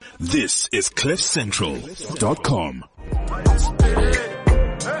This is CliffCentral.com.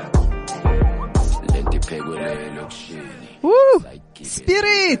 Woo!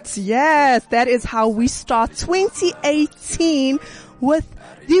 Spirit! Yes, that is how we start 2018 with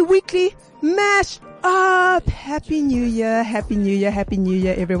the weekly mash up. Happy New Year, Happy New Year, Happy New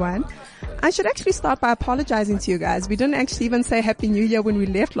Year, everyone. I should actually start by apologizing to you guys. We didn't actually even say Happy New Year when we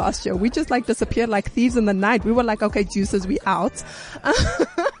left last year. We just disappeared like thieves in the night. We were like, okay, juices, we out.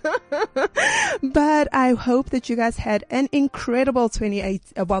 But I hope that you guys had an incredible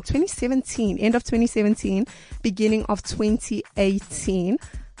 2017, end of 2017, beginning of 2018.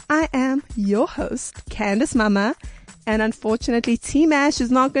 I am your host, Candice Mama. And unfortunately, T-Mash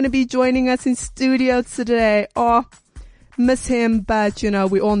is not going to be joining us in studio today. Oh, miss him, but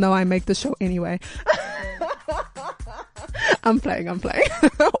we all know I make the show anyway. I'm playing.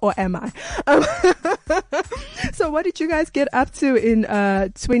 Or am I? So what did you guys get up to in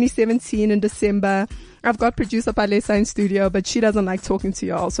 2017 in December? I've got producer Palesa in studio, but she doesn't like talking to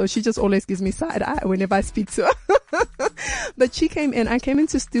y'all, so she just always gives me side eye whenever I speak to her. But she came in, I came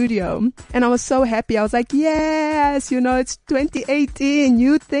into studio, and I was so happy. I was like, yes, it's 2018,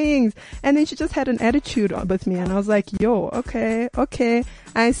 new things. And then she just had an attitude with me, and I was like, yo, okay.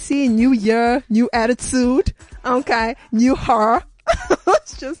 I see, new year, new attitude. Okay, new her.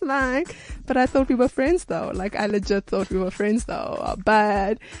 It's just but I thought we were friends though. I legit thought we were friends though.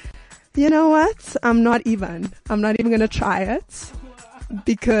 But you know what? I'm not even going to try it,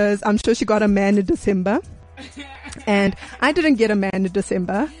 because I'm sure she got a man in December. And I didn't get a man in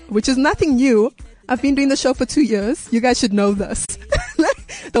December, which is nothing new. I've been doing the show for 2 years. You guys should know this.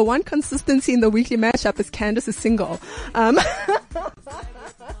 The one consistency in the weekly mashup is Candice is single.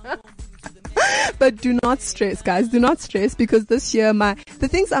 But do not stress, guys. Do not stress, because this year the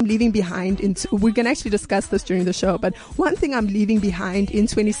things I'm leaving behind we can actually discuss this during the show, but one thing I'm leaving behind in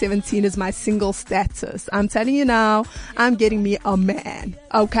 2017 is my single status. I'm telling you now, I'm getting me a man.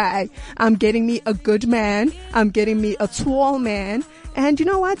 Okay. I'm getting me a good man. I'm getting me a tall man. And you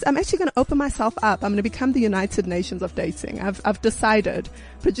know what? I'm actually going to open myself up. I'm going to become the United Nations of dating. I've decided.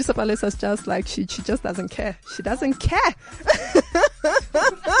 Producer Palesa's just she just doesn't care. She doesn't care.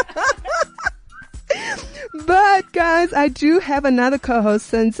 But guys, I do have another co-host,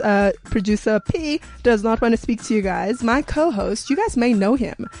 since producer P does not want to speak to you guys. My co-host, you guys may know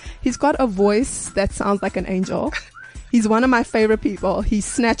him. He's got a voice that sounds like an angel. He's one of my favorite people. He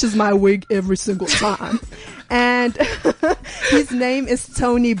snatches my wig every single time. And his name is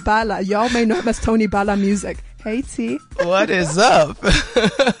Tony Bala. Y'all may know him as Tony Bala Music. Hey T. What is up?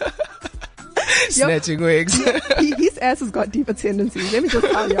 Snatching wigs. His ass has got deeper tendencies. Let me just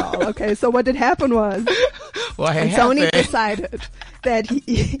tell y'all. Okay, so what did happen was, Tony decided that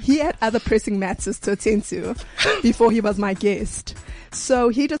he had other pressing matters to attend to before he was my guest. So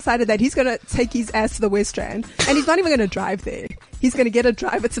he decided that he's going to take his ass to the West Rand, and he's not even going to drive there. He's going to get a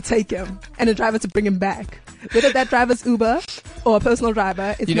driver to take him and a driver to bring him back. Whether that driver's Uber or a personal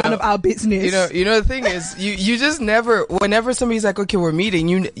driver, it's none of our business. The thing is, you just never, whenever somebody's like, okay, we're meeting,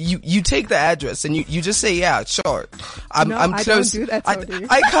 you take the address and you just say, yeah, sure. I'm close. I don't do that, Tony.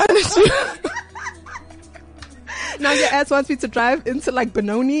 I kind of do. Now your ass wants me to drive into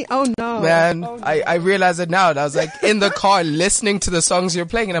Benoni? Oh no. Man, oh, no. I realize it now. And I was in the car listening to the songs you're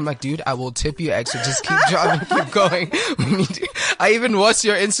playing, and I'm like, dude, I will tip you extra. Just keep driving, keep going. I even watched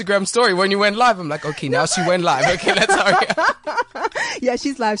your Instagram story when you went live. I'm like, okay, now she went live. Okay, let's hurry up. Yeah,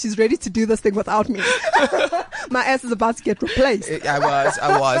 she's live. She's ready to do this thing without me. My ass is about to get replaced. I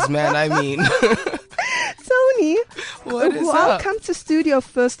was, man. I mean. Tony, welcome to studio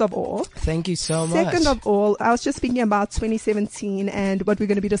first of all. Thank you so much. Second of all, I was just speaking about 2017 and what we're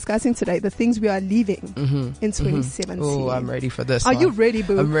going to be discussing today, the things we are leaving in 2017. Oh, I'm ready for this Are you ready,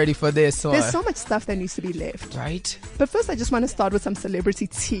 boo? I'm ready for this one. There's so much stuff that needs to be left. Right? But first, I just want to start with some celebrity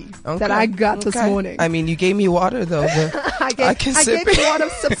tea that I got this morning. I mean, you gave me water, though. I gave you water,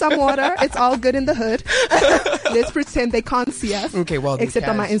 sip some water. It's all good in the hood. Let's pretend they can't see us. Okay, well, except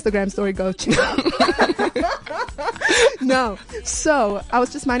on my Instagram story, go check it out. No. So I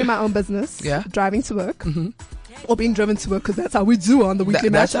was just minding my own business. Yeah. Driving to work. Or being driven to work, because that's how we do on the weekly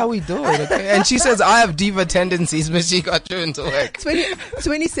mashup. That's how we do it. Okay? And she says, I have diva tendencies, but she got driven to work.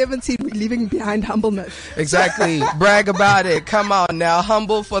 2017, we're leaving behind humbleness. Exactly. Brag about it. Come on now.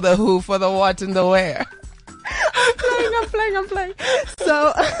 Humble for the who, for the what, and the where. I'm playing.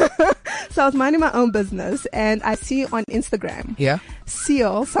 So, So I was minding my own business and I see on Instagram. Yeah.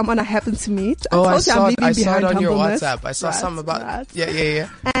 Seal, someone I happen to meet. I saw it on your WhatsApp. I saw something about right. Yeah.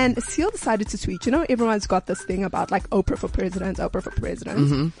 And Seal decided to tweet. You know, everyone's got this thing about like Oprah for president.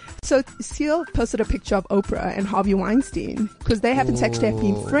 Mm-hmm. So Seal posted a picture of Oprah and Harvey Weinstein because they happen to actually have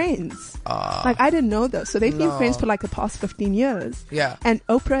been friends. Like I didn't know this. So they've been friends for like the past 15 years. Yeah. And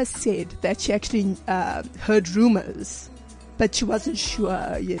Oprah said that she actually heard rumors, but she wasn't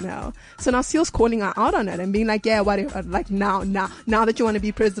sure, you know. So now Seal's calling her out on it and being like, yeah, whatever. Like now that you want to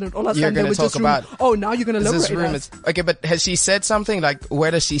be president, all of a sudden they were just now you're going to liberate us. Okay, but has she said something? Like,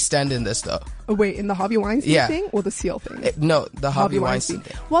 where does she stand in this though? Oh, wait, in the Harvey Weinstein thing or the Seal thing? No, the Harvey Weinstein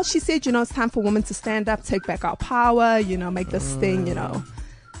thing. Well, she said, you know, it's time for women to stand up, take back our power, you know, make this thing, you know,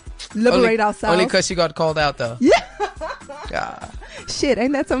 liberate ourselves. Only because she got called out though. Yeah. Shit,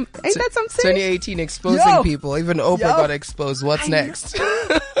 ain't that some 2018 exposing people. Even Oprah got exposed. What's next?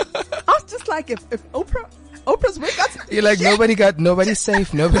 I was just like, if Oprah's with us, you're like, nobody's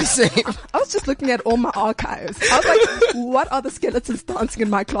safe. Nobody's safe. I was just looking at all my archives. I was like, what are the skeletons dancing in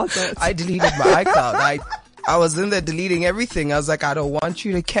my closet? I deleted my iCloud. I was in there deleting everything. I was like, I don't want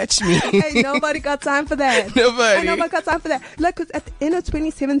you to catch me. Hey, nobody got time for that. Nobody got time for that. Like, cause at the end of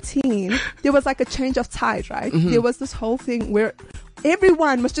 2017, there was like a change of tide, right? Mm-hmm. There was this whole thing where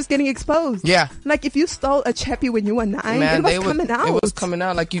everyone was just getting exposed. Yeah. Like if you stole a chappy when you were 9, it was coming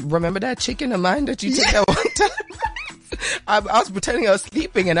out. Like, you remember that chicken of mine that you took that one time? I was pretending I was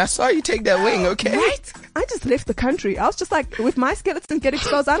sleeping and I saw you take that wing, okay? Right? I just left the country. I was just like, with my skeleton get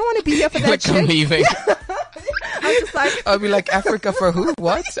exposed, I don't want to be here for that like, shit. I'm leaving. I was just like, I'll be like, Africa for who?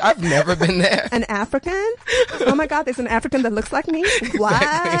 What? I've never been there. An African? Oh my God, there's an African that looks like me? What?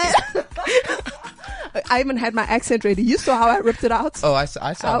 I even had my accent ready. You saw how I ripped it out? Oh, I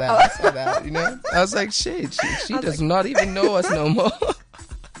saw that. I saw that, you know? I was like, shit, she does not even know us no more.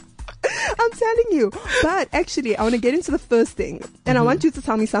 I'm telling you. But actually, I want to get into the first thing. And I want you to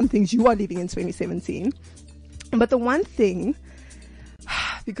tell me some things you are leaving in 2017. But the one thing,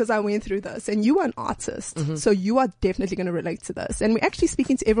 because I went through this, and you are an artist, so you are definitely going to relate to this. And we're actually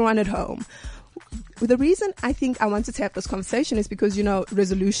speaking to everyone at home. The reason I think I wanted to have this conversation is because, you know,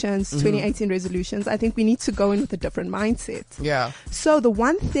 resolutions, 2018 resolutions, I think we need to go in with a different mindset. Yeah. So the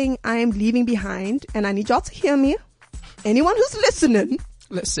one thing I am leaving behind, and I need y'all to hear me, anyone who's listening,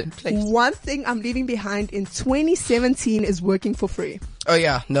 listen, please. One thing I'm leaving behind in 2017 is working for free. Oh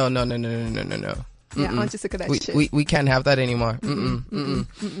yeah. No. Yeah, aren't you sick of that shit? We can't have that anymore.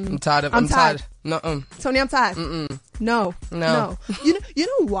 I'm tired of. I'm tired. No. Tony, I'm tired. No. You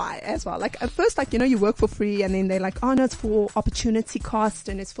know why as well? Like at first, like, you know, you work for free, and then they're like, oh no, it's for opportunity cost,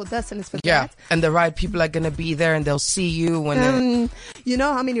 and it's for this, and it's for that. And the right people are gonna be there, and they'll see you when. You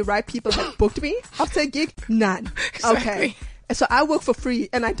know how many right people have booked me after a gig? None. Exactly. Okay. So I work for free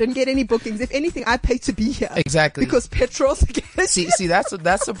and I didn't get any bookings. If anything, I paid to be here. Exactly. Because petrol's See, that's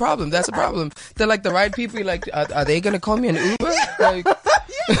the problem. That's the problem. They're like the right people. You're like, are they gonna call me an Uber? Like,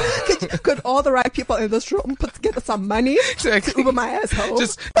 could all the right people in this room put together some money to Uber my ass home?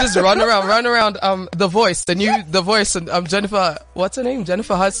 Just run around. The Voice, The Voice, and Jennifer. What's her name?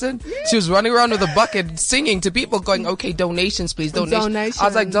 Jennifer Hudson. Yeah. She was running around with a bucket, singing to people, going, "Okay, donations, please, donations." I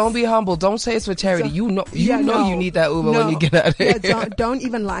was like, "Don't be humble. Don't say it's for charity. You know you need that Uber when you get out of here." Yeah, don't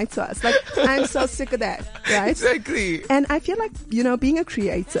even lie to us. Like, I'm so sick of that, right? Exactly. And I feel like, you know, being a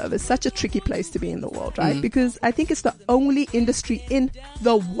creative is such a tricky place to be in the world, right? Because I think it's the only industry in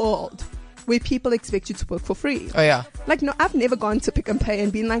the world where people expect you to work for free. Oh yeah. Like, no, I've never gone to Pick and Pay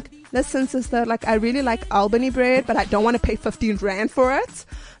and been like, listen, sister, like, I really like Albany bread, but I don't want to pay 15 Rand for it.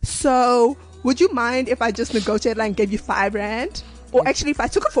 So would you mind if I just negotiated and gave you 5 Rand? Or actually, if I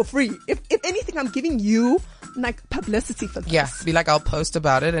took it for free, if anything, I'm giving you like publicity for this. Yeah, be like, I'll post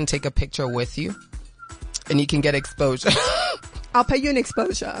about it and take a picture with you, and you can get exposure. I'll pay you an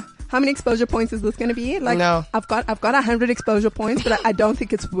exposure. How many exposure points is this going to be? Like, no. I've got 100 exposure points, but I don't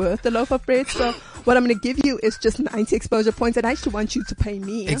think it's worth the loaf of bread. So what I'm going to give you is just 90 exposure points, and I actually want you to pay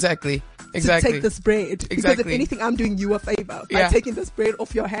me. Exactly. To take this bread. Because if anything, I'm doing you a favor by taking this bread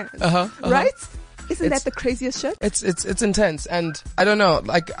off your hands. Right? Isn't that the craziest shit? It's intense, and I don't know.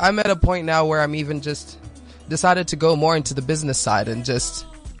 Like, I'm at a point now where I'm even just decided to go more into the business side and just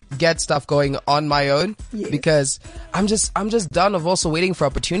get stuff going on my own, because I'm just done of also waiting for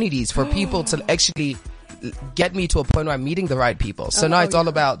opportunities for people to actually get me to a point where I'm meeting the right people. So now it's all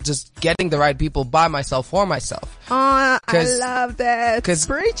about just getting the right people by myself, for myself. I love that.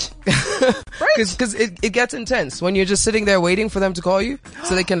 Preach. Because it gets intense when you're just sitting there waiting for them to call you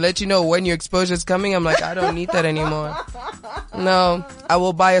so they can let you know when your exposure is coming. I'm like, I don't need that anymore. No, I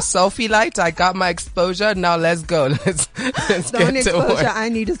will buy a selfie light. I got my exposure. Now let's go. Let's The get only to exposure work. I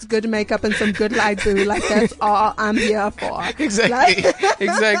need is good makeup and some good light, boo. Like, that's all I'm here for. Exactly.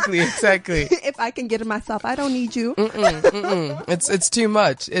 Like, Exactly. if I can get it myself, I don't need you. It's too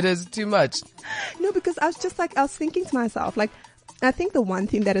much. It is too much. No, because I was thinking to myself, like, I think the one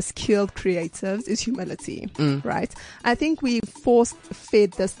thing that has killed creatives is humility, right? I think we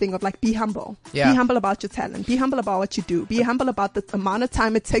force-fed this thing of like, be humble. Yeah. Be humble about your talent. Be humble about what you do. Be humble about the amount of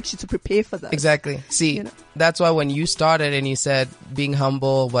time it takes you to prepare for this. Exactly. See, You know. that's why when you started and you said being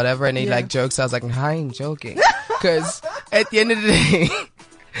humble, whatever, and he Yeah. like jokes, I was like, I ain't joking. Because at the end of the day,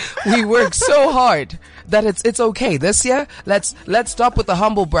 we work so hard that it's okay. This year, let's stop with the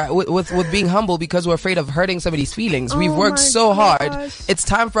humble with being humble because we're afraid of hurting somebody's feelings. We've Oh worked my so hard. gosh. It's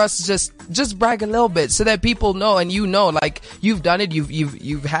time for us to just brag a little bit so that people know and you know, like you've done it.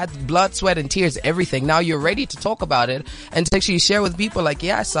 You've had blood, sweat, and tears, everything. Now you're ready to talk about it and to actually share with people. Like,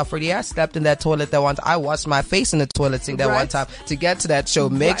 yeah, I suffered. Yeah, I slept in that toilet that one time. I washed my face in the toilet sink that one Right. time to get to that show.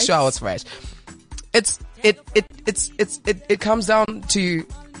 Make Right. sure I was fresh. It comes down to,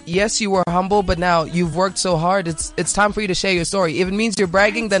 yes, you were humble, but now you've worked so hard. It's time for you to share your story. If it means you're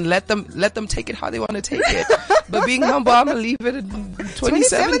bragging, then let them take it how they want to take it. But being humble, I'm gonna leave it in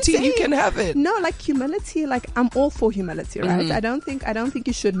 2017. You can have it. No, like humility, like I'm all for humility, right? Mm-hmm. I don't think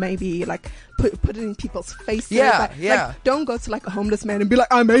you should maybe like put it in people's faces. Yeah, like, yeah. Like, don't go to like a homeless man and be like,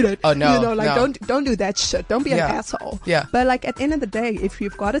 I made it. Oh, no, You know, like no. don't do that shit. Don't be Yeah. an asshole. Yeah. But like at the end of the day, if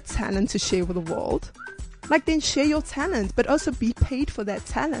you've got a talent to share with the world, like then share your talent, but also be paid for that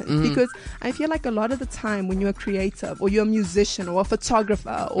talent. Mm-hmm. Because I feel like a lot of the time when you're a creative or you're a musician or a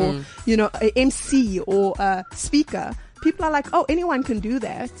photographer or, you know, a MC or a speaker, people are like, oh, anyone can do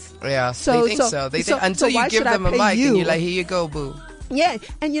that. Yeah, So- they think so- so. They so- think until so why you give should I them a pay mic you? and you're like, here you go, boo. Yeah.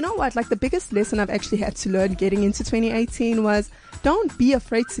 And you know what? Like the biggest lesson I've actually had to learn getting into 2018 was don't be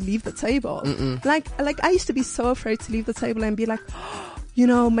afraid to leave the table. Like I used to be so afraid to leave the table and be like, you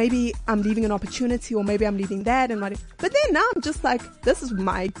know, maybe I'm leaving an opportunity or maybe I'm leaving that and what. But then now I'm just like, this is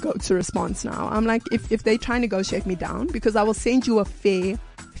my go-to response now. I'm like, if they try and negotiate me down, because I will send you a fair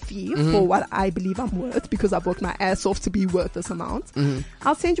fee for what I believe I'm worth because I've worked my ass off to be worth this amount.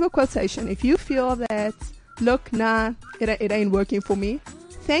 I'll send you a quotation. If you feel that, look, nah, it ain't working for me,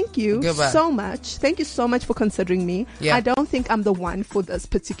 thank you Goodbye. so much. Thank you so much for considering me. Yeah. I don't think I'm the one for this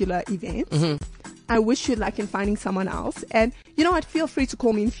particular event. I wish you luck in finding someone else. And you know what? Feel free to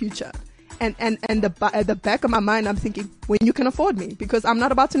call me in future. And at the back of my mind, I'm thinking, when you can afford me, because I'm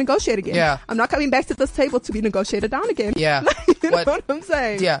not about to negotiate again. Yeah. I'm not coming back to this table to be negotiated down again. Yeah. You know what I'm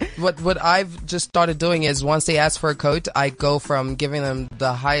saying? Yeah, what I've just started doing is once they ask for a quote, I go from giving them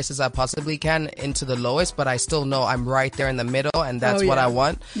the highest as I possibly can into the lowest, but I still know I'm right there in the middle, and that's Oh, what yeah. I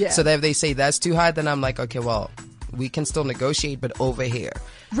want. Yeah. So that if they say that's too high, then I'm like, okay, well, we can still negotiate, but over here.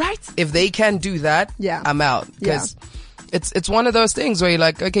 Right? If they can do that, Yeah. I'm out. Because it's one of those things where you're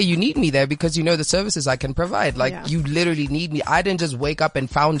like, okay, you need me there because you know the services I can provide. Like, Yeah. you literally need me. I didn't just wake up and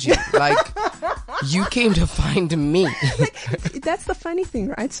found you. Like, you came to find me. That's the funny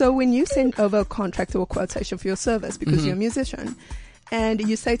thing, right? So when you send over a contract or a quotation for your service because you're a musician, and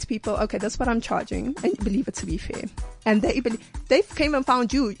you say to people, okay, that's what I'm charging, and you believe it to be fair, and they came and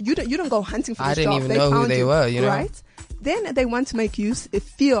found you. You don't go hunting for I this didn't job. even They know who found they you, were, you know? right? Then they want to make you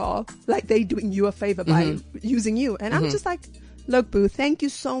feel like they're doing you a favor by using you, and I'm just like, look, boo, thank you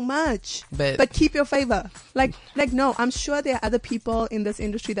so much, But- keep your favor. Like no, I'm sure there are other people in this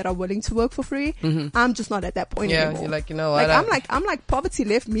industry that are willing to work for free. I'm just not at that point Yeah, anymore. you're like, you know what? Like I'm like poverty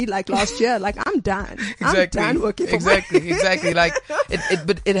left me like last year. Like I'm done. I'm done working for free. Exactly. Like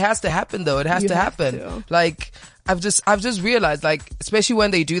but it has to happen though. It has You to have happen. to. Like I've just realized, like, especially when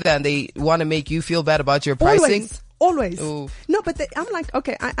they do that and they want to make you feel bad about your pricing. Always. Ooh. No, but I'm like,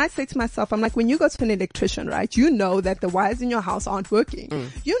 okay, I say to myself, I'm like, when you go to an electrician, right, you know that the wires in your house aren't working.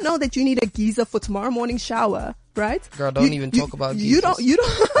 You know that you need a geyser for tomorrow morning shower, right? Girl, don't even talk about You don't,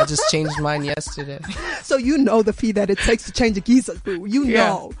 I just changed mine yesterday. so you know the fee that it takes to change a geyser, boo. You Yeah.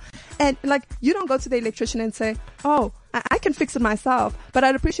 know. And like, you don't go to the electrician and say, oh, I can fix it myself, but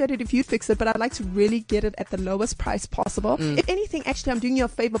I'd appreciate it if you fix it, but I'd like to really get it at the lowest price possible. If anything, actually, I'm doing you a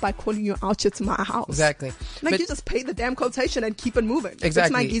favor by calling you out here to my house. Exactly. Like, But- you just pay the damn quotation and keep it moving. Fix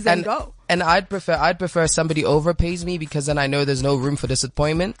Exactly. my geyser and go. And I'd prefer somebody overpays me because then I know there's no room for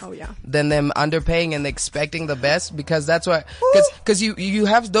disappointment. Oh, yeah. Than them underpaying and expecting the best, because that's what, cause you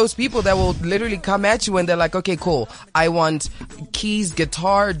have those people that will literally come at you and they're like, okay, cool. I want keys,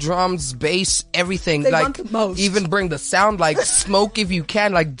 guitar, drums, bass, everything. They like, want the most. even bring the sound, like smoke if you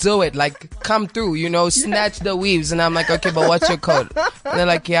can, like do it, like come through, you know, snatch the weaves. And I'm like, okay, but what's your code? And they're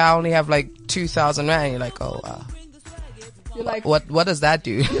like, yeah, I only have like 2,000 rand. And you're like, oh, wow. You're like, what does that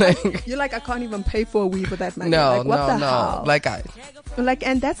do? you're like, I can't even pay for a weave with that money. No, like, what the no. hell? Like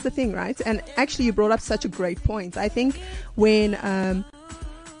and that's the thing, right? And actually, you brought up such a great point. I think whenever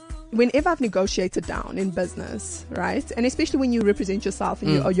I've negotiated down in business, right, and especially when you represent yourself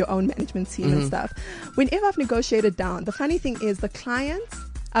and your own management team and stuff, whenever I've negotiated down, the funny thing is the clients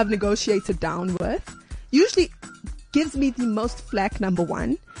I've negotiated down with usually gives me the most flack, number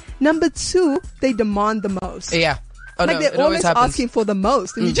one. Number two, they demand the most. Yeah. Oh, like no, they're always asking for the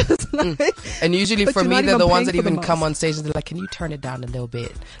most, and you just like. And usually but for you're me, not they're the ones that paying for the even come most. on stage and they're like, "Can you turn it down a little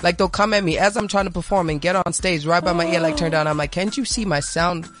bit?" Like they'll come at me as I'm trying to perform and get on stage right by my ear, like turn down. I'm like, "Can't you see my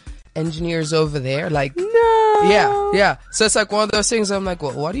sound engineers over there?" Like, No. yeah. So it's like one of those things. I'm like,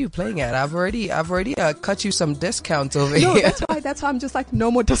 "Well, what are you playing at? I've already cut you some discounts over No, here." that's why I'm just like, no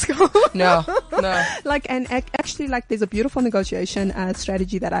more discount. No. Like, and actually, like, there's a beautiful negotiation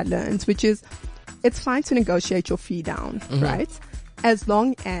strategy that I learned, which is, it's fine to negotiate your fee down, right? As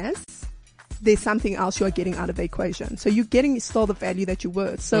long as there's something else you are getting out of the equation. So you're getting still the value that you're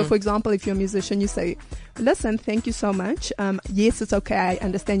worth. So for example, if you're a musician, you say, listen, thank you so much. Yes, it's okay. I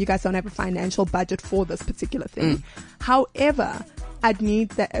understand you guys don't have a financial budget for this particular thing. However, I'd need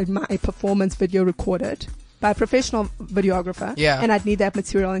that my performance video recorded by a professional videographer. Yeah. And I'd need that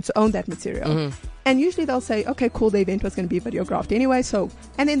material and to own that material. And usually they'll say, okay, cool, the event was going to be videographed anyway. So,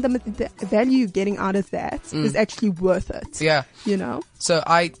 and then the value you're getting out of that is actually worth it. Yeah. You know? So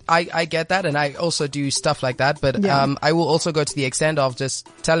I get that, and I also do stuff like that, but I will also go to the extent of just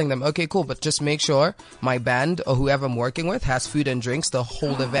telling them, okay, cool, but just make sure my band or whoever I'm working with has food and drinks the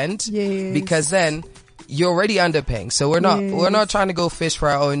whole event. Yes. Because then you're already underpaying. So we're not trying to go fish for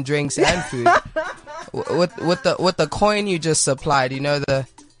our own drinks and food. with the coin you just supplied, you know.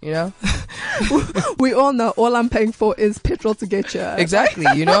 We all know all I'm paying for is petrol to get you. Exactly,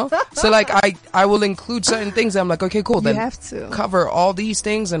 you know? So like I will include certain things. I'm like, okay, cool. Then You have to. cover all these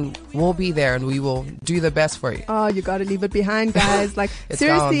things and we'll be there and we will do the best for you. Oh, you gotta leave it behind, guys. Like, It's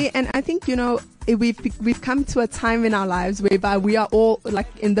seriously. gone. And I think, we've come to a time in our lives whereby we are all like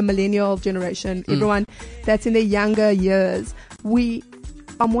in the millennial generation, everyone that's in their younger years, we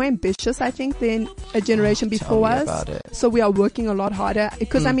are more ambitious, I think, than a generation before me us. about it. So we are working a lot harder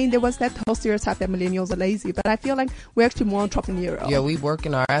because I mean, there was that whole stereotype that millennials are lazy, but I feel like we're actually more entrepreneurial. Yeah, we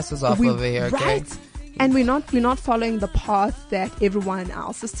working our asses off over here, okay? Right. And we're not following the path that everyone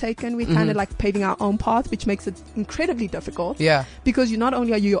else has taken. We're kind of like paving our own path, which makes it incredibly difficult. Yeah. Because you not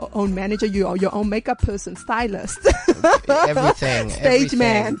only are you your own manager, you are your own makeup person, stylist, stage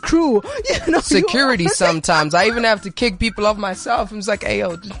man, crew, Security sometimes. I even have to kick people off myself. I'm just like, hey,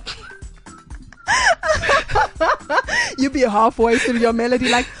 yo. You be halfway through your melody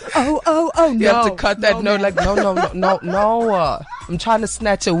like, oh, no. You have to cut that note man. like, no. I'm trying to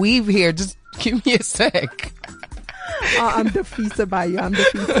snatch a weave here. Just give me a sec. I'm defeated by you. I'm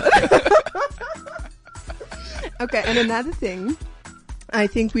defeated. Okay, and another thing I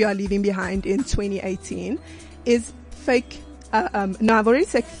think we are leaving behind in 2018 is fake. No, I've already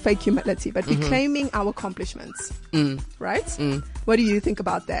said fake humility, but reclaiming our accomplishments. Right? What do you think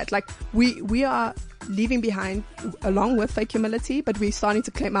about that? Like, we are leaving behind along with fake humility, but we're starting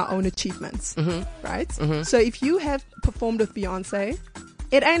to claim our own achievements. Right? So if you have performed with Beyonce,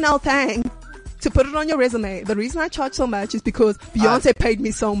 it ain't no thing to put it on your resume. The reason I charge so much is because Beyonce paid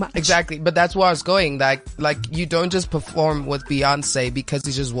me so much. Exactly, but that's where I was going. Like you don't just perform with Beyonce because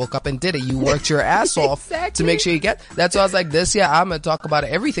you just woke up and did it. You worked your ass off to make sure you get. That's why I was like, this year I'm gonna talk about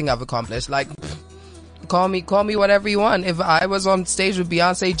everything I've accomplished. Like, call me whatever you want. If I was on stage with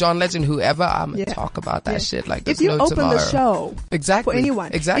Beyonce, John Legend, whoever, I'm gonna talk about that shit. Like, if you open the show, exactly, for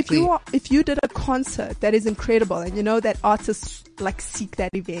anyone, exactly. If you did a concert that is incredible, and you know that artists like seek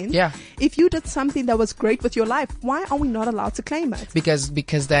that event. Yeah. If you did something that was great with your life, why are we not allowed to claim it?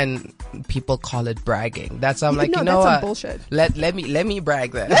 Because then people call it bragging. That's I'm like, no, you know that's what? Some bullshit. Let me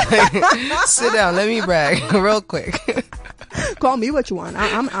brag then. Sit down, let me brag real quick. Call me what you want.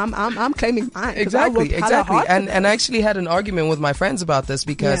 I'm claiming mine. Exactly. And I actually had an argument with my friends about this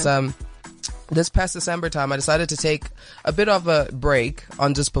because this past December time, I decided to take a bit of a break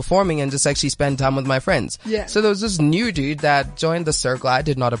on just performing and just actually spend time with my friends. Yeah. So there was this new dude that joined the circle. I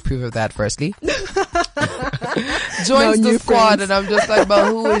did not approve of that, firstly. Joins the squad, friends. And I'm just like, but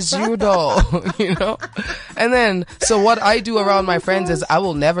who is you though? You know? And then, so what I do around my friends is I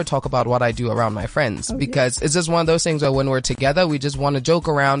will never talk about what I do around my friends because it's just one of those things where when we're together, we just want to joke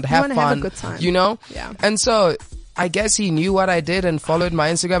around, have fun, have a good time. You know? Yeah. And so, I guess he knew what I did and followed my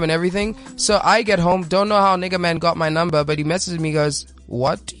Instagram and everything. So I get home, don't know how nigga man got my number, but he messaged me, goes,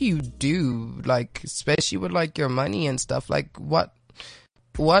 what do you do? Like, especially with like your money and stuff. Like, what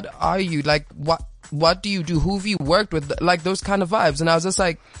are you? Like, what? what do you do? Who have you worked with? Like those kind of vibes. And I was just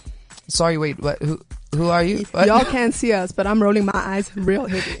like, sorry, wait, what? Who are you? What? Y'all can't see us, but I'm rolling my eyes real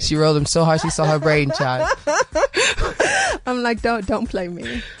heavy. She rolled them so hard she saw her brain, child. I'm like, don't play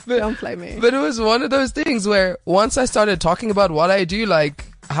me. Don't play me. But it was one of those things where once I started talking about what I do, like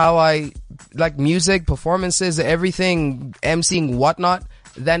how I like music, performances, everything, emceeing, whatnot,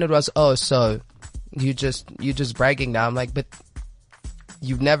 then it was, oh, so you just bragging now. I'm like, but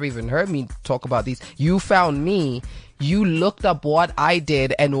you've never even heard me talk about these. You found me. You looked up what I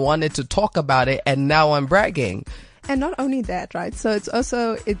did and wanted to talk about it, and now I'm bragging. And not only that, right? So it's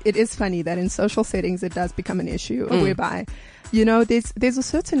also, it is funny that in social settings it does become an issue whereby, you know, there's a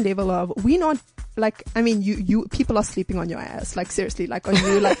certain level of, we're not, like, I mean, you people are sleeping on your ass. Like, seriously, like on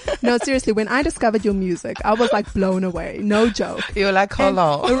you, like, no, seriously, when I discovered your music, I was like blown away. No joke. You're like, hold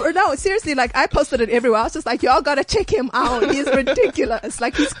on. No, seriously, like I posted it everywhere. I was just like, y'all gotta check him out. He's ridiculous.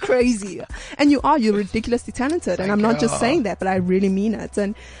 Like, he's crazy. And you're ridiculously talented. And I'm not just saying that, but I really mean it.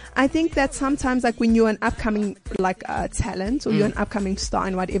 And I think that sometimes, like, when you're an upcoming, like, talent, or you're an upcoming star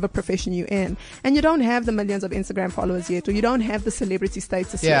in whatever profession you're in, and you don't have the millions of Instagram followers yet, or you don't have the celebrity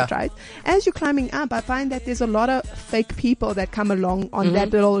status yet, right? As you're climbing up, I find that there's a lot of fake people that come along on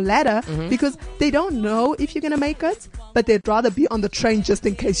that little ladder because they don't know if you're going to make it, but they'd rather be on the train just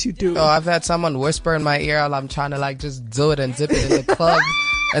in case you do. Oh, I've had someone whisper in my ear while I'm trying to like just do it and zip it in the club.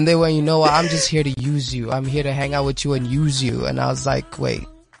 And they went, you know what? I'm just here to use you. I'm here to hang out with you and use you. And I was like, wait.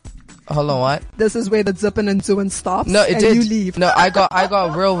 Hold on, what? This is where the zipping and doing stops. No, it and did. You leave. No, I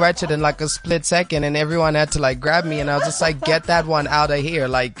got real wretched in like a split second, and everyone had to like grab me, and I was just like, get that one out of here.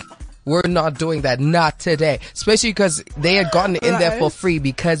 Like, we're not doing that. Not today. Especially because they had gotten in there for free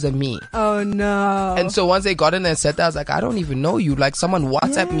because of me. Oh no. And so once they got in there and said that, I was like, I don't even know you. Like, someone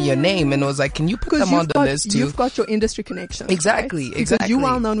WhatsApped me your name and it was like, can you put them on the list too? You've got your industry connections. Exactly. Right? Exactly. Because you're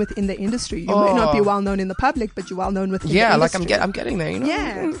well known within the industry. You may not be well known in the public, but you're well known within the industry. Like I'm getting there, you know?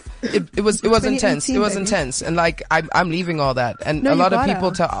 Yeah. It was intense. It was intense. And like, I'm leaving all that. And a lot of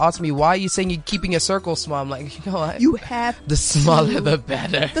people ask me, why are you saying you're keeping your circle small? I'm like, you know what? You have the smaller the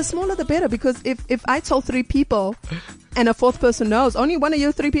better. The smaller the better, because if I told 3 people and a 4th person knows, only one of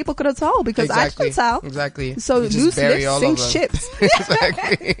you 3 people could have told, because I can tell. Exactly. So loose lips sink ships.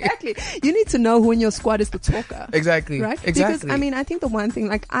 Exactly. You need to know who in your squad is the talker. Exactly. Right? Exactly. Because I mean, I think the one thing,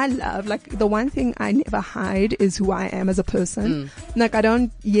 like, I love, like, the one thing I never hide is who I am as a person. Like, I do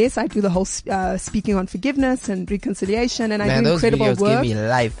the whole speaking on forgiveness and reconciliation, and I do incredible those videos work. Give me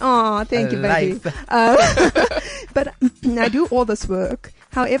life. Oh, thank you, baby. But I do all this work.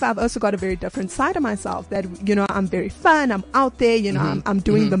 However, I've also got a very different side of myself that, you know, I'm very fun. I'm out there, you know, I'm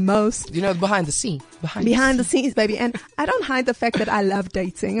doing the most. You know, behind the scene. Behind the scenes, baby. And I don't hide the fact that I love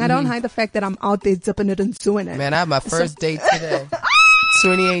dating. I don't hide the fact that I'm out there zipping it and doing it. Man, I had my first date today.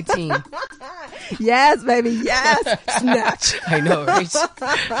 2018. Yes, baby. Yes. Snatch. I know, right?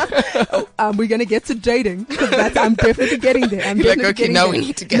 We're going to get to dating. I'm definitely getting there. You're like, okay, now we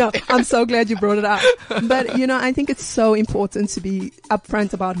need to get there. I'm so glad you brought it up. But, you know, I think it's so important to be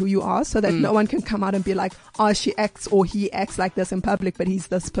upfront about who you are, so that no one can come out and be like, oh, she acts or he acts like this in public, but he's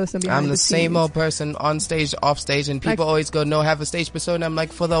this person behind the scenes. I'm the same old person on stage, off stage, and people always go, no, have a stage persona. I'm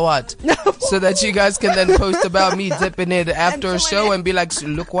like, for the what? So that you guys can then post about me dipping it after a show and be like,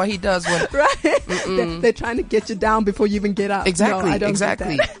 look what he does when... Right. They're trying to get you down before you even get up. Exactly. No, I don't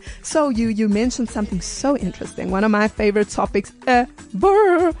exactly. get that. So you mentioned something so interesting. One of my favorite topics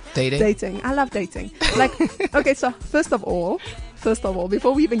ever. Dating. I love dating. Like, okay, so first of all,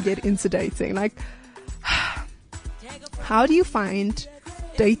 before we even get into dating, like, how do you find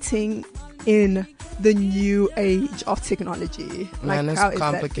dating in the new age of technology? Man, like, it's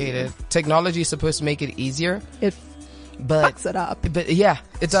complicated. Technology is supposed to make it easier. It fucks it up. But yeah,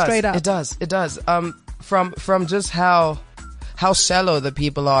 it does. Straight up. It does. From just how shallow the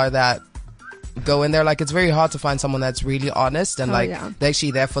people are that go in there, like, it's very hard to find someone that's really honest and they're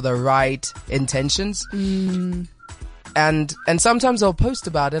actually there for the right intentions. And sometimes they'll post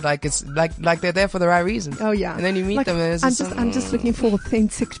about it like it's like they're there for the right reasons. Oh yeah. And then you meet them and it's I'm just looking for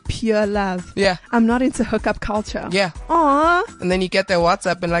authentic, pure love. Yeah. I'm not into hookup culture. Yeah. Aww. And then you get their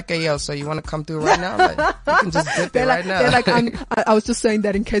WhatsApp and like, hey, yo, so you want to come through right now? Like, you can just dip it right now. They're like, I was just saying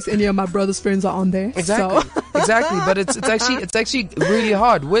that in case any of my brother's friends are on there. Exactly. So. Exactly. But it's actually really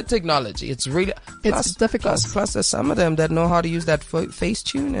hard with technology. It's really, it's difficult. Plus there's some of them that know how to use that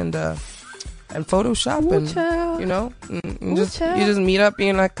Facetune and Photoshop. Ooh, and child. you know, you just meet up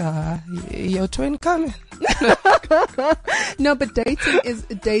being like, your twin coming. No, but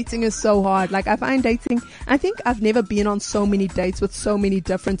dating is so hard. Like I find dating, I think I've never been on so many dates with so many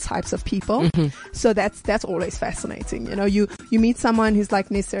different types of people. So that's always fascinating. You know, you meet someone who's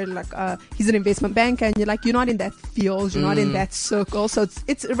like necessarily like, he's an investment banker and you're like, you're not in that field, you're not in that circle. So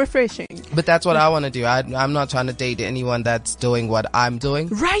it's refreshing. But that's what I want to do. I'm not trying to date anyone that's doing what I'm doing.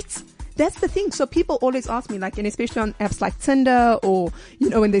 Right. That's the thing. So people always ask me, like, and especially on apps like Tinder or, you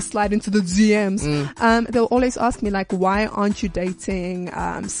know, when they slide into the DMs, they'll always ask me, like, why aren't you dating,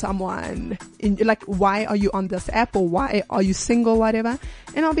 someone like, why are you on this app or why are you single, whatever?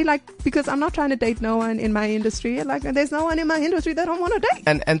 And I'll be like, because I'm not trying to date no one in my industry. Like, there's no one in my industry that I don't want to date.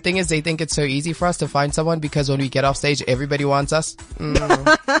 And thing is, they think it's so easy for us to find someone because when we get off stage, everybody wants us.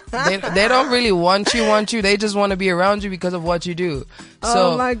 They don't really want you. They just want to be around you because of what you do.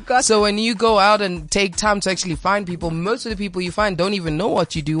 So, oh my God. So when you go out and take time to actually find people, most of the people you find don't even know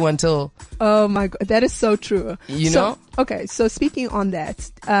what you do until. Oh my God. That is so true. You know? Okay. So speaking on that,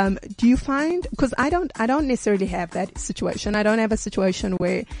 do you find, cause I don't necessarily have that situation. I don't have a situation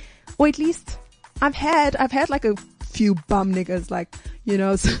where, or at least I've had like a few bum niggas, like, you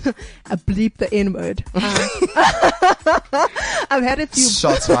know, I bleep the N-word. I've had a few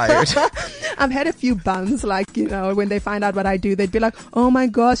shots fired. I've had a few bums, like, you know, when they find out what I do, they'd be like, oh my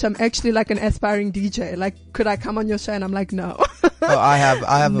gosh, I'm actually like an aspiring DJ. Like, could I come on your show? And I'm like, no. Oh, I have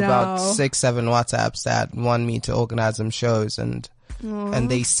No. about 6-7 WhatsApps that want me to organize some shows and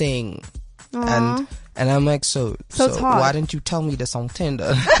they sing. Aww. And I'm like, so it's hard. why didn't you tell me this on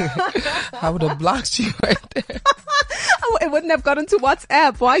Tinder? I would have blocked you right there. It wouldn't have gotten to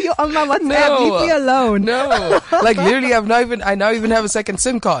WhatsApp. Why are you on my WhatsApp? No. Leave me alone. No, like literally, I now even have a second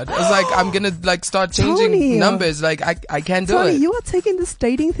SIM card. I was like, I'm gonna like start changing Tony. numbers. Like I can't do Tony, it. you are taking this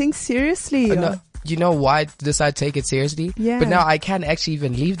dating thing seriously. No, you know why I decided to take it seriously? Yeah. But now I can't actually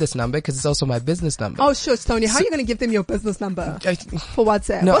even leave this number because it's also my business number. Oh, sure, Tony. How are you going to give them your business number for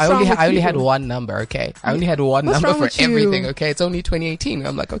WhatsApp? No, What's wrong with I only you? had one number, okay? I only had one What's number wrong for with you? everything, okay? It's only 2018.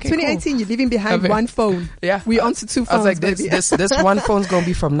 I'm like, okay, 2018, you're leaving behind Okay. one phone. Yeah. We onto two I phones, was like, baby. this one phone's gonna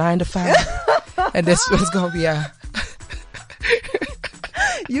be from 9 to 5. And this one's gonna be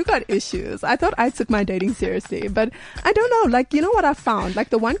You got issues. I thought I took my dating seriously, but I don't know. Like, you know what I found? Like,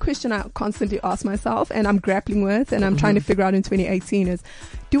 the one question I constantly ask myself and I'm grappling with and I'm trying to figure out in 2018 is,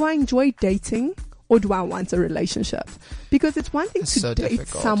 do I enjoy dating or do I want a relationship? Because it's one thing It's to so date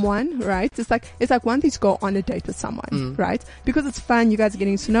difficult. someone, right? It's like one thing to go on a date with someone, right? Because it's fun. You guys are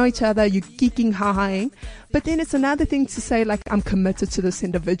getting to know each other. You're geeking, ha-haing. But then it's another thing to say, like, I'm committed to this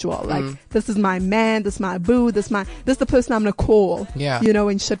individual. Like, this is my man, this is my boo, this is the person I'm going to call, Yeah. you know,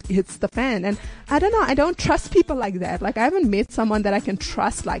 when shit hits the fan. And I don't know. I don't trust people like that. Like, I haven't met someone that I can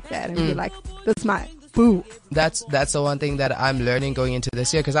trust like that and be like, that's my boo. That's the one thing that I'm learning going into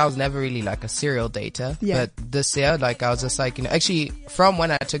this year because I was never really like a serial dater. Yeah. But this year, like I was just like, you know, actually from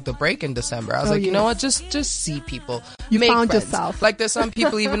when I took the break in December, I was like, you know what, just see people. You Make found friends. yourself. Like there's some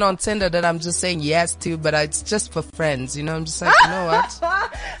people even on Tinder that I'm just saying yes to, but it's just for friends. You know, I'm just like, you know what?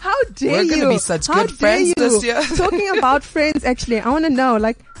 How dare you? We're gonna be such How good friends dare you? this year. Talking about friends, actually, I want to know,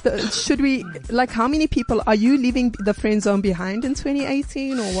 like, should we, like, how many people are you leaving the friend zone behind in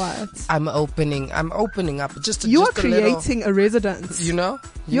 2018 or what? I'm opening up just You are just a little, creating a residence. you know?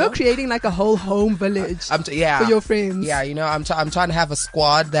 You're know? creating like a whole home village Yeah. for your friends. Yeah, you know, I'm trying to have a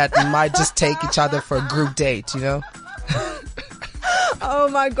squad that might just take each other for a group date, you know? Oh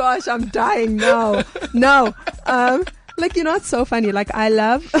my gosh, I'm dying now. No. Like, you know, it's so funny. Like, I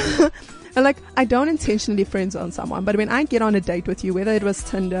love, and like, I don't intentionally friend zone someone, but when I get on a date with you, whether it was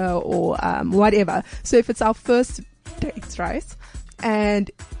Tinder or, whatever. So if it's our first date, right? And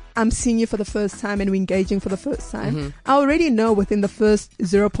I'm seeing you for the first time and we're engaging for the first time, I already know within the first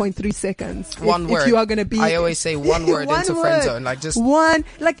 0.3 seconds if you are going to be. I always say one word into friend zone, like just one.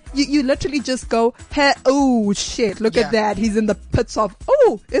 Like you literally just go, hey, oh shit, look Yeah. at that. He's in the pits of.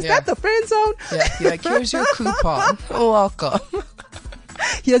 Oh, is Yeah. that the friend zone? yeah, you're like here's your coupon. Oh, welcome.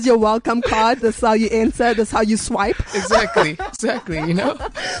 Here's your welcome card. This is how you enter. This is how you swipe. exactly, you know.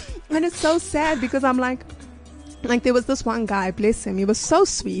 And it's so sad because I'm like there was this one guy, bless him, he was so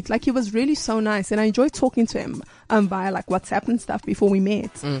sweet, like he was really so nice, and I enjoyed talking to him via like WhatsApp and stuff before we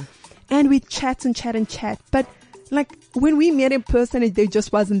met. And we chat, but like when we met in person, there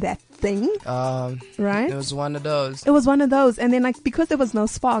just wasn't that thing, right? It was one of those. It was one of those. And then like, because there was no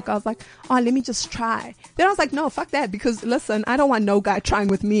spark, I was like, oh, let me just try. Then I was like, no, fuck that. Because listen, I don't want no guy trying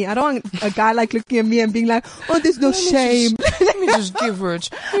with me. I don't want a guy like looking at me and being like, oh, there's no shame. Let me just give her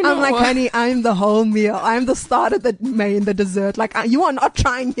I'm like, honey, I'm the whole meal. I'm the starter, the main, the dessert. Like, you are not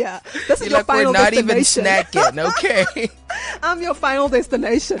trying here. This is your final we're not destination. even snacking, okay? I'm your final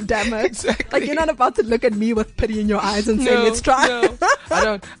destination, damn it. Exactly. Like, you're not about to look at me with pity in your eyes and say, let's try.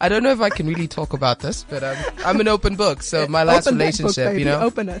 No. I don't know if I can really talk about this, but I'm an open book. So my last Open that relationship, book, baby.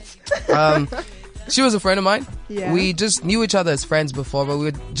 Open it. She was a friend of mine. Yeah. We just knew each other as friends before, but we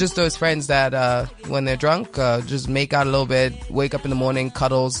were just those friends that when they're drunk, just make out a little bit, wake up in the morning,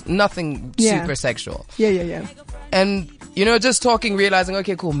 cuddles, nothing super sexual. Yeah. And, just talking, realizing,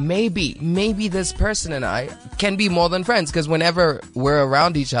 okay, cool, maybe this person and I can be more than friends, because whenever we're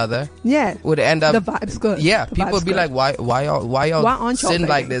around each other, would end up... The vibe's good. Yeah, the people would be like, why y'all aren't sin y'all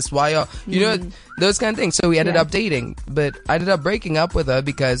like dating? this? Why y'all... those kind of things. So we ended up dating, but I ended up breaking up with her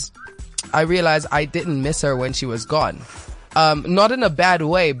because I realized I didn't miss her when she was gone. Not in a bad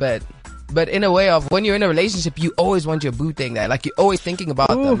way, but in a way of when you're in a relationship, you always want your boo thing there. Like, you're always thinking about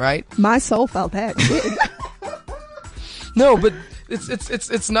them, right? My soul felt that. No, but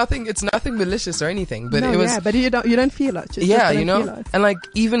it's nothing malicious or anything. But no, it was... Yeah, but you don't feel it. Just feel it. And like,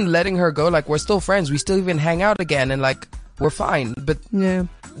 even letting her go, like, we're still friends. We still even hang out again and like, we're fine. But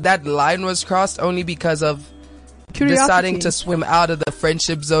that line was crossed only because of curiosity. Deciding to swim out of the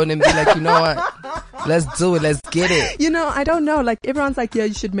friendship zone and be like, you know what? Let's do it. Let's get it. I don't know. Like, everyone's like, yeah,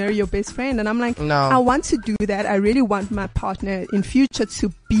 you should marry your best friend. And I'm like, no. I want to do that. I really want my partner in future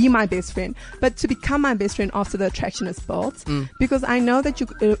to be my best friend, but to become my best friend after the attraction is built. Because I know that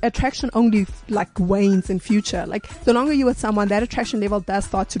attraction only like wanes in future. Like, the longer you're with someone, that attraction level does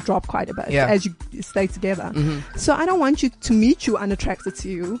start to drop quite a bit as you stay together. So I don't want you to meet you unattracted to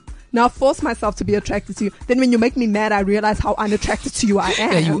you. Now force myself to be attracted to you. Then when you make me mad, I realize how unattracted to you I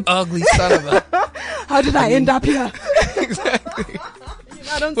am. Yeah, you ugly son of a... How did I end up here? Exactly.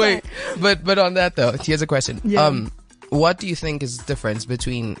 Don't Wait, but on that though, here's a question. Yeah. What do you think is the difference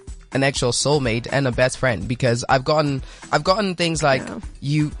between an actual soulmate and a best friend? Because I've gotten things like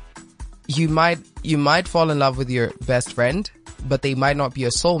you might fall in love with your best friend, but they might not be a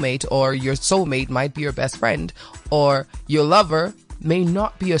soulmate, or your soulmate might be your best friend, or your lover may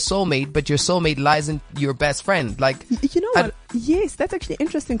not be a soulmate, but your soulmate lies in your best friend. Like, you know what? Yes, that's actually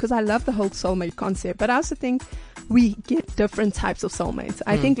interesting, because I love the whole soulmate concept, but I also think we get different types of soulmates.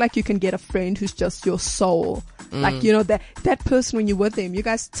 I think like you can get a friend who's just your soul. Like, that person, when you're with them, you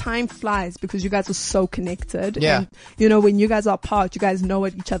guys, time flies because you guys are so connected. Yeah. And, when you guys are apart, you guys know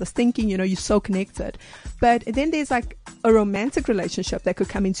what each other's thinking, you're so connected. But then there's like a romantic relationship that could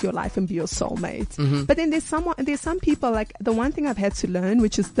come into your life and be your soulmate. But then there's some people, like, the one thing I've had to learn,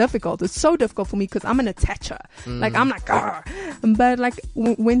 which is difficult, it's so difficult for me because I'm an attacher. Like, I'm like, Argh. But like,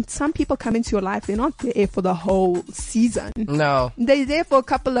 when some people come into your life, they're not there for the whole season. No. They're there for a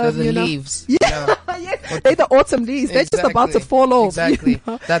couple of, They're the leaves. Yeah. Yes. They're the autumn leaves. They're just about to fall off. Exactly.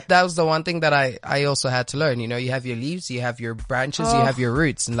 That was the one thing that I also had to learn. You have your leaves, you have your branches, you have your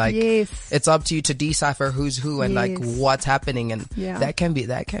roots, and like, it's up to you to decipher who's who and like what's happening, and that can be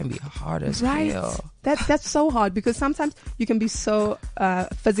hard as hell. That's so hard, because sometimes you can be so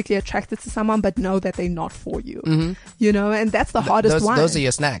physically attracted to someone but know that they're not for you. And that's the hardest one. Those are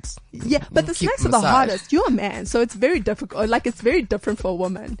your snacks. Yeah, but the snacks are the hardest. You're a man, so it's very difficult. Like, it's very different for a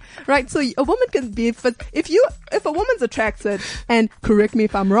woman, right? So a woman can be, if a woman's attracted, and correct me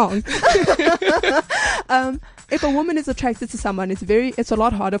if I'm wrong, if a woman is attracted to someone, it's a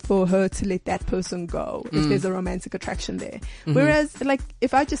lot harder for her to let that person go if there's a romantic attraction there. Whereas, like,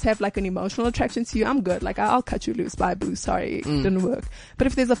 if I just have like an emotional attraction to you, I'm good. Like, I'll cut you loose. Bye, boo. Sorry, it didn't work. But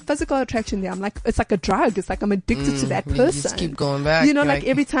if there's a physical attraction there, I'm like, it's like a drug. It's like I'm addicted to that person. You just keep going back. Like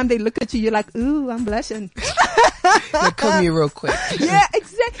every time they look at you, you're like, ooh, I'm blushing. Like, come here real quick. Yeah,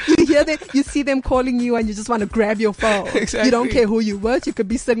 exactly. You hear them, you see them calling you, and you just want to grab your phone. Exactly. You don't care who you were. You could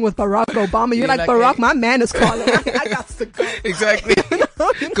be sitting with Barack Obama. You're like, Barack, hey. My man is calling. I got to go. Exactly.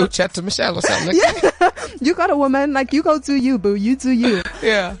 Go chat to Michelle or something. Yeah. You got a woman, like, you go do you, boo. You do you.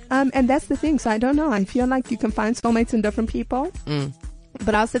 Yeah. And that's the thing. So I don't know. I feel like you can find soulmates in different people.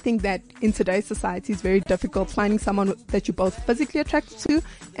 But I also think that in today's society, it's very difficult finding someone that you're both physically attracted to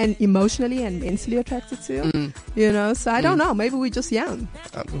and emotionally and mentally attracted to. So I don't know. Maybe we're just young.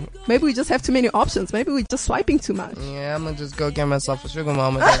 Maybe we just have too many options. Maybe we're just swiping too much. Yeah, I'm gonna just go get myself a sugar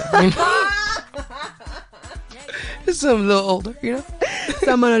mama. Just a little older,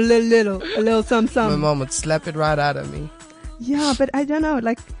 Someone a little something. My mom would slap it right out of me. Yeah, but I don't know.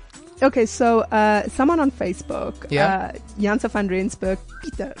 Like, okay, so someone on Facebook, Janse van Rensburg,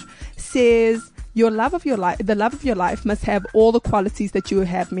 Peter, says the love of your life must have all the qualities that you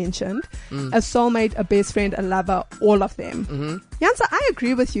have mentioned. A soulmate, a best friend, a lover, all of them. Yansa, I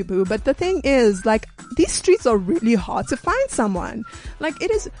agree with you, boo. But the thing is, like, these streets are really hard to find someone. Like,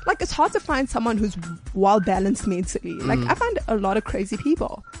 it's hard to find someone who's well balanced mentally. Like, I find a lot of crazy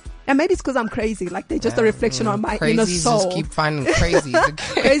people. And maybe it's because I'm crazy. Like, they're just a reflection on my inner soul. Just keep finding crazy.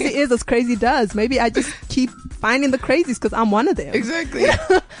 Crazy is as crazy does. Maybe I just keep finding the crazies because I'm one of them. Exactly.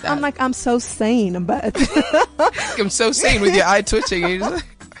 I'm like, I'm so sane, but I'm so sane with your eye twitching. You're just like,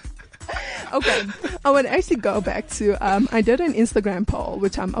 okay. I would actually go back to, I did an Instagram poll,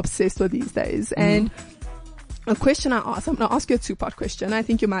 which I'm obsessed with these days. And a question I asked, I'm going to ask you a 2-part question. I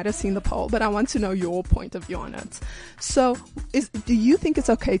think you might have seen the poll, but I want to know your point of view on it. So do you think it's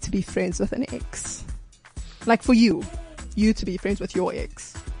okay to be friends with an ex? Like, for you to be friends with your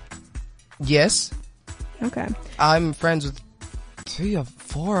ex? Yes. Okay. I'm friends with 3 or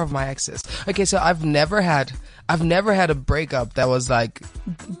 4 of my exes. Okay, so I've never had a breakup that was like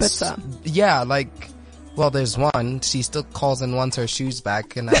bitter. Yeah, like, well, there's one. She still calls and wants her shoes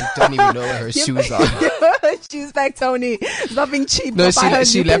back, and I don't even know where her shoes are. Shoes back, Tony. Stop being cheap. No,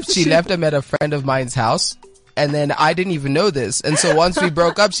 she left them at a friend of mine's house. And then I didn't even know this. And so once we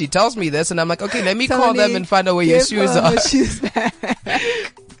broke up, she tells me this, and I'm like, okay, let me call them and find out where your shoes are. Shoes back.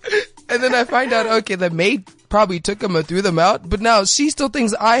 And then I find out, okay, the maid probably took them or threw them out, but now she still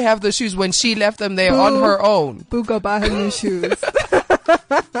thinks I have the shoes when she left them there on her own. Boo, go buy her new shoes.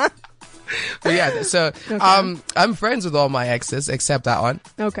 But yeah, so okay. I'm friends with all my exes except that one.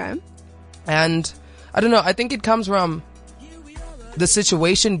 Okay. And I don't know, I think it comes from the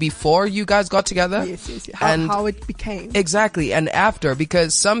situation before you guys got together. Yes. How it became. Exactly. And after,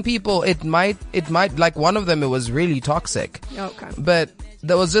 because some people, it might, like one of them, it was really toxic. Okay. But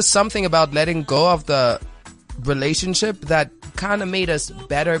there was just something about letting go of the relationship that kind of made us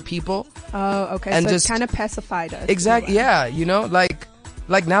better people. Oh, okay. And so just it kind of pacified us. Exactly. Yeah. You know, like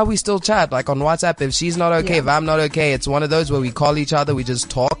now we still chat, like on WhatsApp. If she's not okay, if I'm not okay, it's one of those where we call each other, we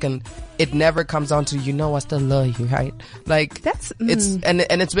just talk, and it never comes down to, you know, I still love you, right? Like,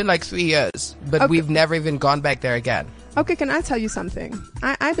 it's been like 3 years, but we've never even gone back there again. Okay, can I tell you something?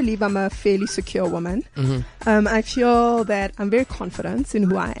 I believe I'm a fairly secure woman. Mm-hmm. I feel that I'm very confident in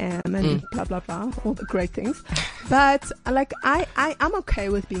who I am and blah, blah, blah, all the great things. But like, I'm okay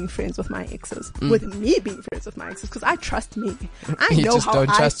with being friends with my exes, with me being friends with my exes, because I trust me. I you know just how don't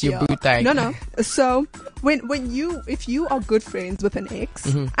I trust feel. your bootang. No. So if you are good friends with an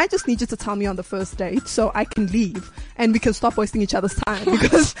ex, I just need you to tell me on the first date so I can leave and we can stop wasting each other's time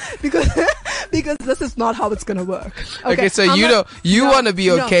because this is not how it's gonna work. Okay, so you want to be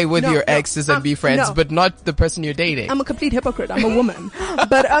okay with your exes and be friends, but not the person you're dating. I'm a complete hypocrite. I'm a woman,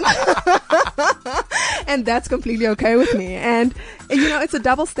 but and that's completely okay with me. And you know, it's a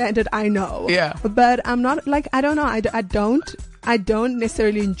double standard. I know. Yeah. But I'm not like, I don't know. I don't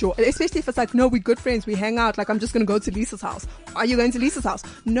necessarily enjoy, especially if it's like, no, we're good friends, we hang out, like I'm just going to go to Lisa's house. Are you going to Lisa's house?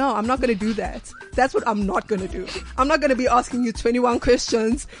 No, I'm not going to do that. That's what I'm not going to do. I'm not going to be asking you 21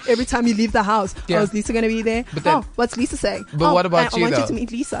 questions every time you leave the house. Yeah. Oh, is Lisa going to be there? But then, what's Lisa saying? But what about you, I want though? you to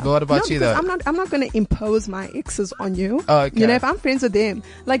meet Lisa. But what about you, though? I'm not going to impose my exes on you. Oh, okay. You know, if I'm friends with them,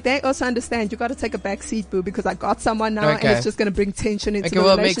 like they also understand you got to take a back seat, boo, because I got someone now and it's just going to bring tension into the relationship.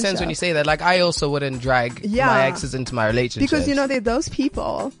 Well, it makes sense when you say that. Like, I also wouldn't drag my exes into my relationship. Because, you know, there are those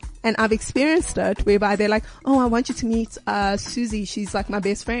people, and I've experienced it, whereby they're like, oh, I want you to meet Susie. She's like my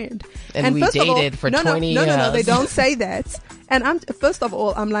best friend. And we dated for 20 years. No, they don't say that. And first of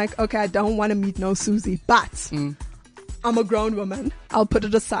all, I'm like, okay, I don't want to meet no Susie, but I'm a grown woman. I'll put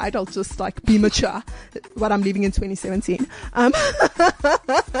it aside. I'll just like be mature. What I'm leaving in 2017.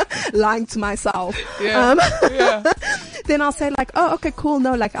 Lying to myself. Yeah. Then I'll say like, oh, okay, cool.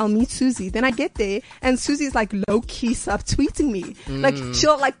 No, like I'll meet Susie. Then I get there and Susie's like low-key subtweeting me. Like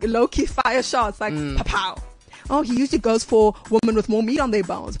she'll like low-key fire shots like pow. Oh, he usually goes for women with more meat on their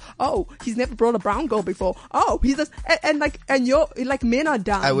bones. Oh, he's never brought a brown girl before. Oh, he's just, and you're like, men are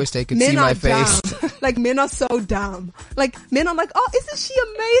dumb. I wish they could see my face. Like, men are so dumb. Like, men are like, oh, isn't she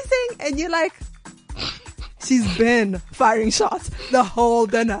amazing? And you're like, she's been firing shots the whole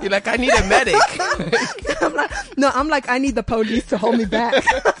dinner. You're like, I need a medic. I'm like, I need the police to hold me back.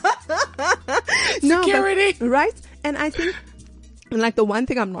 Security. No, right? And I think, like, the one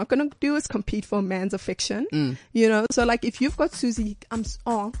thing I'm not going to do is compete for a man's affection. You know, so like if you've got Susie,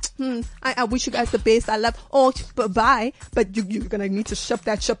 I wish you guys the best. I love, bye. But you're going to need to ship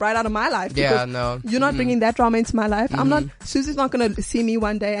that ship right out of my life. Yeah, no. You're not bringing that drama into my life. Susie's not going to see me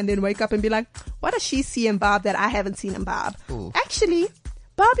one day and then wake up and be like, what does she see in Bob that I haven't seen in Bob? Ooh. Actually,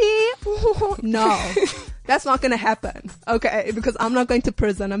 Bobby, no. That's not going to happen. Okay. Because I'm not going to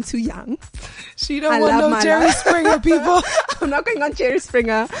prison. I'm too young. She don't want no Jerry Springer, people. I'm not going on Jerry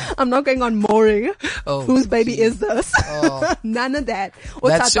Springer. I'm not going on Maury. Oh, whose baby is this? Oh. None of that.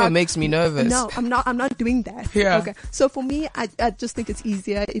 That show makes me nervous. No, I'm not doing that. Yeah. Okay. So for me, I just think it's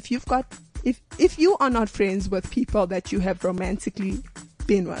easier if you've got, if you are not friends with people that you have romantically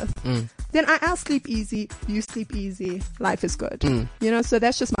been with, then I'll sleep easy, you sleep easy, life is good. You know, so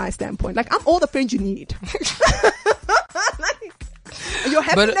that's just my standpoint. Like, I'm all the friends you need. Like, your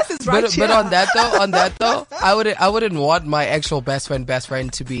happiness is right here. But on that though, I wouldn't want my actual best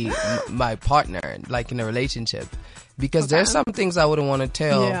friend to be my partner, like in a relationship, because there's some things I wouldn't want to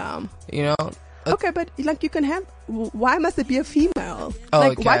tell. Yeah. You know. Okay, but like you can have. Why must it be a female? Oh,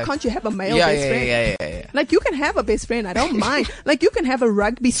 like, okay. why can't you have a male best friend? Yeah. Like, you can have a best friend. I don't mind. Like, you can have a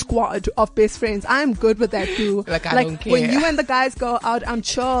rugby squad of best friends. I'm good with that too. Like, I don't care. When you and the guys go out, I'm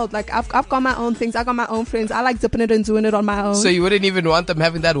chilled. Like, I've got my own things. I got my own friends. I like dipping it and doing it on my own. So you wouldn't even want them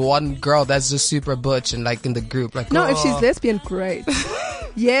having that one girl that's just super butch and like in the group. Like, no, if she's lesbian, great.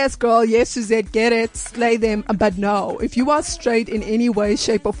 Yes, girl. Yes, Suzette. Get it. Slay them. But no, if you are straight in any way,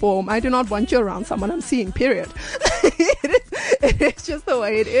 shape or form, I do not want you around someone I'm seeing, period. It's just the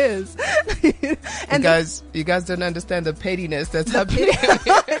way it is. And you guys don't understand the pettiness that's happening.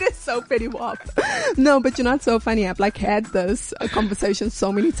 It is so petty wop. No, but you know, it's so funny. I've like had this conversation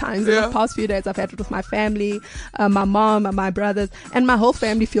so many times in the past few days. I've had it with my family, my mom and my brothers, and my whole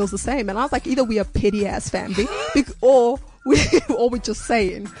family feels the same. And I was like, either we are petty ass family or we're just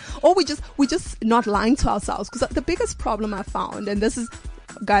saying, or we just not lying to ourselves. Because the biggest problem I found, and this is,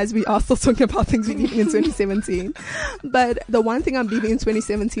 guys, we are still talking about things we're leaving in 2017. But the one thing I'm leaving in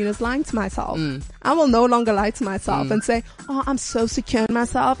 2017 is lying to myself. I will no longer lie to myself and say, oh, I'm so secure in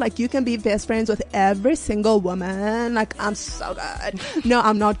myself. Like, you can be best friends with every single woman. Like, I'm so good. No,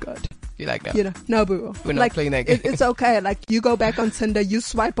 I'm not good. You like that? You know, no, boo. We're not playing that game. It's okay. Like, you go back on Tinder, you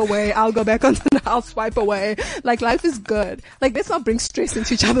swipe away. I'll go back on Tinder, I'll swipe away. Like, life is good. Like, let's not bring stress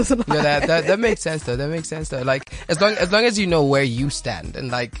into each other's lives. Yeah, that makes sense though. That makes sense though. Like, as long as you know where you stand, and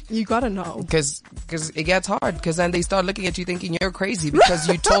like, you gotta know. Because it gets hard. Because then they start looking at you thinking you're crazy because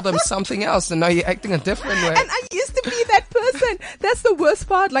you told them something else and now you're acting a different way. And I used to be that person. That's the worst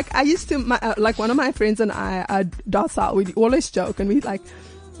part. Like, I used to, like, one of my friends and I, Docile, we always joke and we like,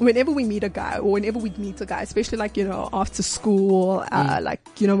 whenever we meet a guy or whenever we meet a guy, especially like, you know, after school, like,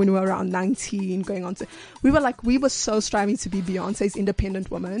 you know, when we were around 19 going on to, we were so striving to be Beyonce's independent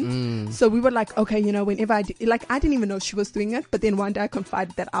woman. So we were like, okay, you know, whenever I didn't even know she was doing it, but then one day I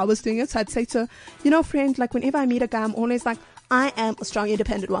confided that I was doing it. So I'd say to her, you know, friend, like whenever I meet a guy, I'm always like, I am a strong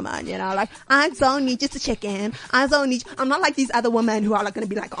independent woman, you know, like I don't need you to check in. I'm not like these other women who are like going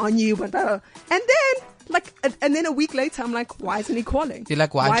to be like on you, and then like, and then a week later, I'm like, why isn't he calling? You're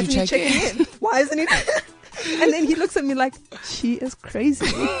like, why isn't he checking in? Why isn't he? And then he looks at me like, she is crazy.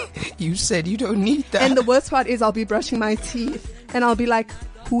 You said you don't need that. And the worst part is I'll be brushing my teeth and I'll be like,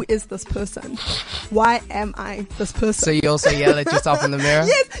 who is this person? Why am I this person? So you also yell at yourself in the mirror?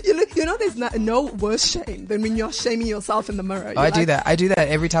 Yes. You know, there's no worse shame than when you're shaming yourself in the mirror. I do that. I do that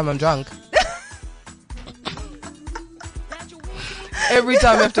every time I'm drunk. Every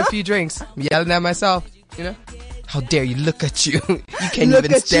time after a few drinks, I'm yelling at myself, you know? How dare you, look at you. You can't Look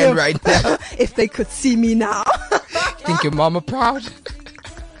even at stand you. right now. If they could see me now. Think your mama proud?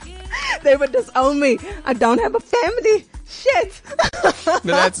 They would disown me. I don't have a family. Shit.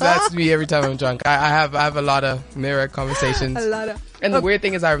 No, that's me every time I'm drunk. I have a lot of mirror conversations. A lot of. And the weird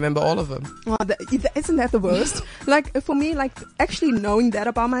thing is I remember all of them. Well, isn't that the worst? Like, for me, like, actually knowing that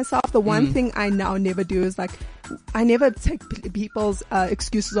about myself, the one thing I now never do is, like, I never take people's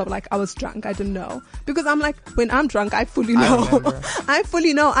excuses of, like, I was drunk, I didn't know. Because I'm like, when I'm drunk, I fully know. I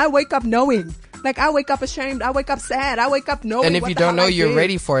fully know. I wake up knowing. Like, I wake up ashamed. I wake up sad. I wake up knowing. And if what you the don't hell know I you're did.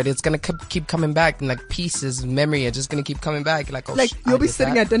 ready for it, it's going to keep coming back. And like pieces, memory are just going to keep coming back. Like, oh, Like, you'll be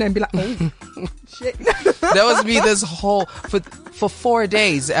sitting at dinner and be like, oh, shit. That was me this whole, for 4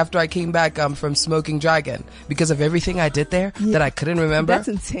 days after I came back from Smoking Dragon. Because of everything I did there that I couldn't remember. That's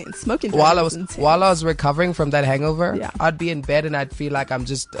intense. Smoking While drugs is intense. I was recovering from that hangover, Yeah. I'd be in bed and I'd feel like I'm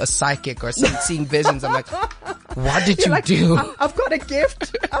just a psychic or seeing visions. I'm like, what did You're you like, do? I've got a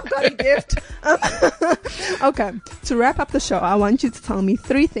gift. I've got a gift. Okay. To wrap up the show, I want you to tell me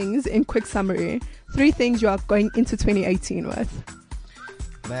 3 things in quick summary. 3 things you are going into 2018 with.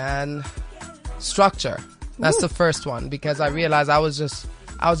 Man, structure. That's the first one, because I realized I was just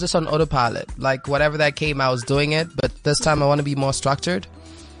on autopilot. Like whatever that came, I was doing it. But this time I want to be more structured.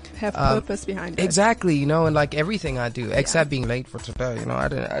 Have purpose behind it. Exactly, you know, and like everything I do, except being late for today. You know, I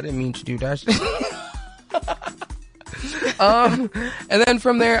didn't mean to do that. And then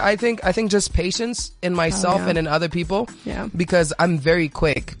from there, I think just patience in myself and in other people. Yeah. Because I'm very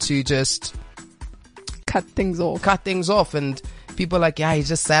quick to just cut things off, and people are like, yeah, he's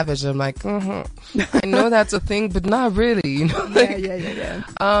just savage. I'm like, I know that's a thing, but not really, you know. Yeah.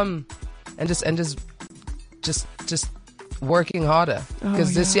 And just working harder,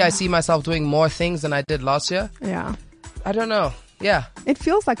 because this year I see myself doing more things than I did last year. Yeah. I don't know. Yeah. It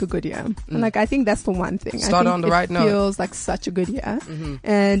feels like a good year. And like, I think that's the one thing. Start I think on the right note. It feels like such a good year.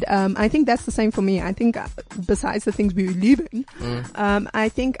 And, I think that's the same for me. I think besides the things we believe in, I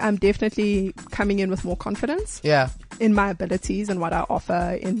think I'm definitely coming in with more confidence. Yeah. In my abilities and what I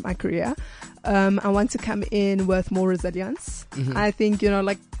offer in my career. I want to come in with more resilience. I think,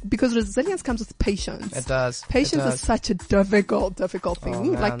 like, because resilience comes with patience. It does. Patience is such a difficult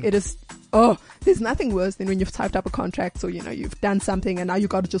thing. Like, it is, there's nothing worse than when you've typed up a contract or, you've done something and now you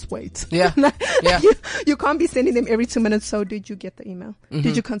got to just wait. Yeah. Yeah. You can't be sending them every 2 minutes. So did you get the email?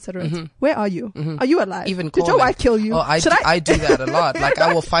 Did you consider it? Where are you? Are you alive? Even did your wife kill you? Oh, I do that a lot. Like,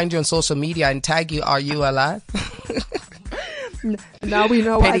 I will find you on social media and tag you, are you alive? Now we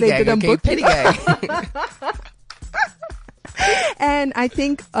know why they didn't book Petty you. gang. And I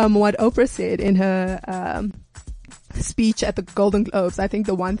think what Oprah said in her speech at the Golden Globes, I think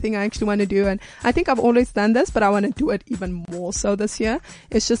the one thing I actually want to do, and I think I've always done this, but I want to do it even more so this year,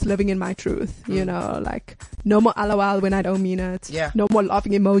 is just living in my truth. Like, no more LOL when I don't mean it. Yeah. No more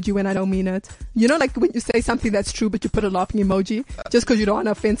laughing emoji when I don't mean it. Like when you say something that's true but you put a laughing emoji just because you don't want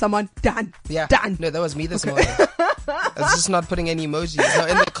to offend someone. Done. Yeah. Done. No, that was me this morning. I was just not putting any emojis. No,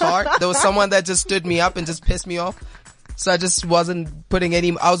 in the car, there was someone that just stood me up and just pissed me off. So I just wasn't putting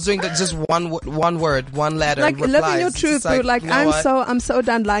any. I was doing just one word, one letter. Like, replies. living your truth, dude. Like, I'm so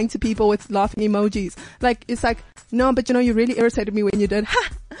done lying to people with laughing emojis. Like, it's like, no, but you really irritated me when you did. Ha!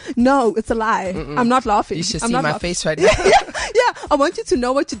 No, it's a lie. I'm not laughing. You should I'm see not my laughing. face right now. Yeah. I want you to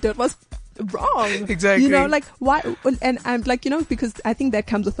know what you did was wrong. Exactly. Like, why? And I'm like, because I think that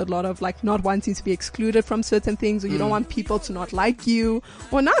comes with a lot of like not wanting to be excluded from certain things, or you don't want people to not like you.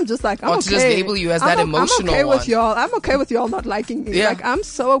 Or now I'm just like, I'm or okay. to just label you as that emotional I'm okay one. with y'all. I'm okay with y'all not liking me. Yeah. Like, I'm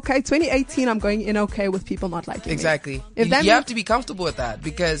so okay. 2018, I'm going in okay with people not liking exactly. me. Exactly. You have to be comfortable with that,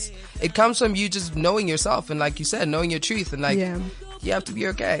 because it comes from you just knowing yourself, and like you said, knowing your truth, and like you have to be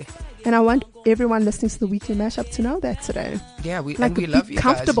okay. And I want everyone listening to the weekly mashup to know that today. Yeah, we like, love you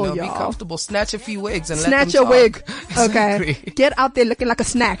comfortable, guys. y'all. Be comfortable. Snatch a few wigs and snatch let them a wig. Exactly. Okay. Get out there looking like a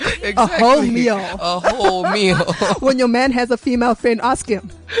snack. Exactly. A whole meal. A whole meal. When your man has a female friend, ask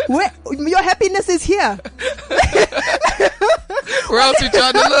him, where your happiness is here. Where else you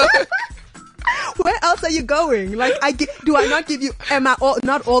trying to look? Where else are you going? Like, do I not give you? Am I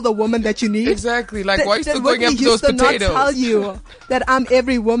not all the woman that you need? Exactly. Like, why are you still going after those potatoes? potatoes? Not tell you that I'm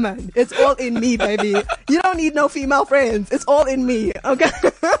every woman. It's all in me, baby. You don't need no female friends. It's all in me. Okay.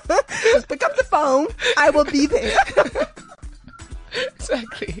 Just pick up the phone. I will be there.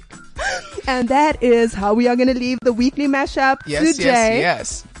 Exactly. And that is how we are going to leave the weekly mashup today.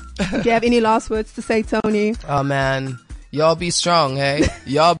 Yes. Do you have any last words to say, Tony? Oh man. Y'all be strong, hey?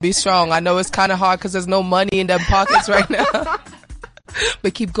 Y'all be strong. I know it's kind of hard because there's no money in them pockets right now.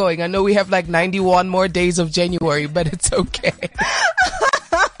 But keep going. I know we have like 91 more days of January, but it's okay.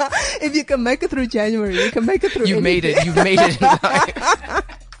 If you can make it through January, you can make it through You've made it. You've made it in life.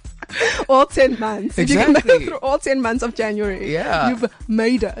 All 10 months. Exactly. If you can make it through all 10 months of January, you've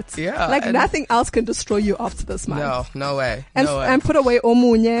made it. Yeah. Like, nothing else can destroy you after this month. No way. And put away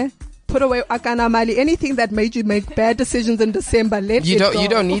omunye. Put away akana mali, anything that made you make bad decisions in December. You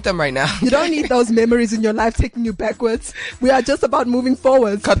don't need them right now. You don't need those memories in your life taking you backwards. We are just about moving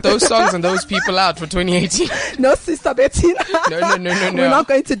forward. Cut those songs and those people out for 2018. No, Sister Bettina. No. We're not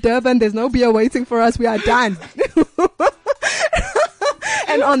going to Durban. There's no beer waiting for us. We are done.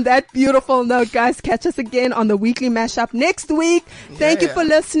 And on that beautiful note, guys, catch us again on the weekly mashup next week. Thank you for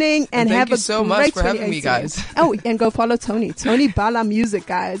listening, and have a great 2018. Thank you so much for having me, guys. Oh, and go follow Tony Bala Music,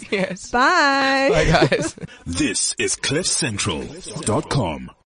 guys. Yes. Bye. Bye, guys. This is CliffCentral.com.